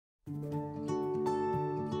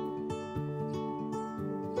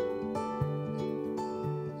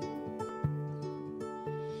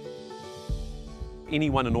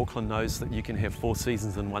Anyone in Auckland knows that you can have 4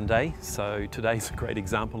 seasons in one day, so today's a great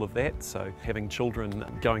example of that. So having children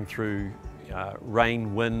going through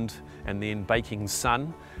rain, wind and then baking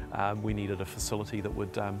sun, we needed a facility that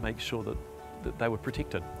would make sure that they were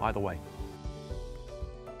protected either way.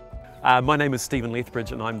 My name is Stephen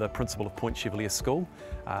Lethbridge and I'm the principal of Point Chevalier School.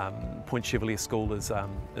 Point Chevalier School is a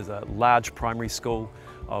large primary school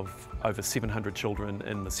of over 700 children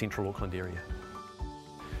in the central Auckland area.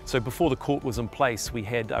 So before the court was in place, we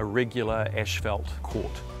had a regular asphalt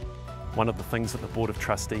court. One of the things that the Board of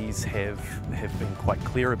Trustees have been quite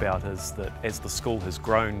clear about is that as the school has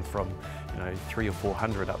grown from 300 or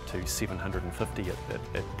 400 up to 750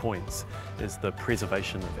 at points, is the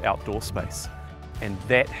preservation of outdoor space. And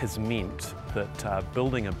that has meant that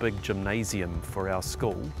building a big gymnasium for our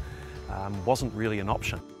school wasn't really an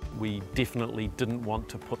option. We definitely didn't want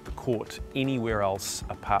to put the court anywhere else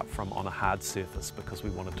apart from on a hard surface because we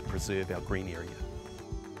wanted to preserve our green area.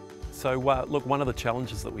 So look, one of the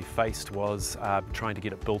challenges that we faced was trying to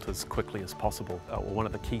get it built as quickly as possible. One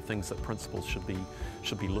of the key things that principals should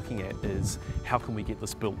be looking at is how can we get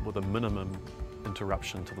this built with a minimum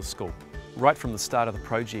interruption to the school. Right from the start of the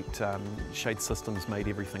project, Shade Systems made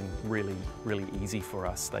everything really easy for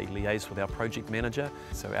us. They liaised with our project manager.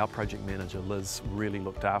 So our project manager, Liz, really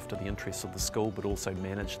looked after the interests of the school but also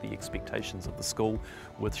managed the expectations of the school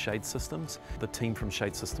with Shade Systems. The team from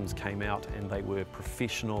Shade Systems came out and they were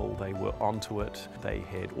professional, they were onto it, they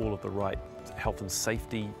had all of the right health and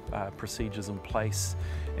safety procedures in place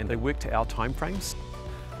and they worked to our timeframes.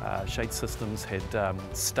 Shade Systems had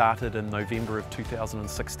started in November of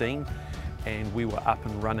 2016 and we were up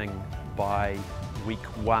and running by week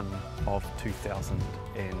 1 of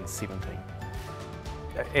 2017.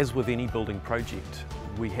 As with any building project,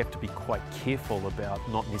 we have to be quite careful about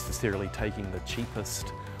not necessarily taking the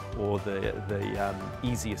cheapest or the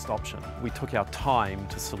easiest option. We took our time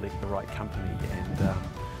to select the right company and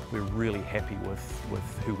we're really happy with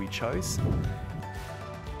who we chose.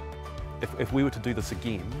 If we were to do this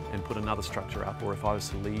again and put another structure up, or if I was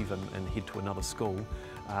to leave and head to another school,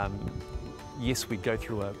 yes, we'd go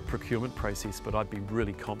through a procurement process, but I'd be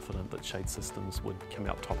really confident that Shade Systems would come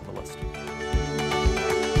out top of the list.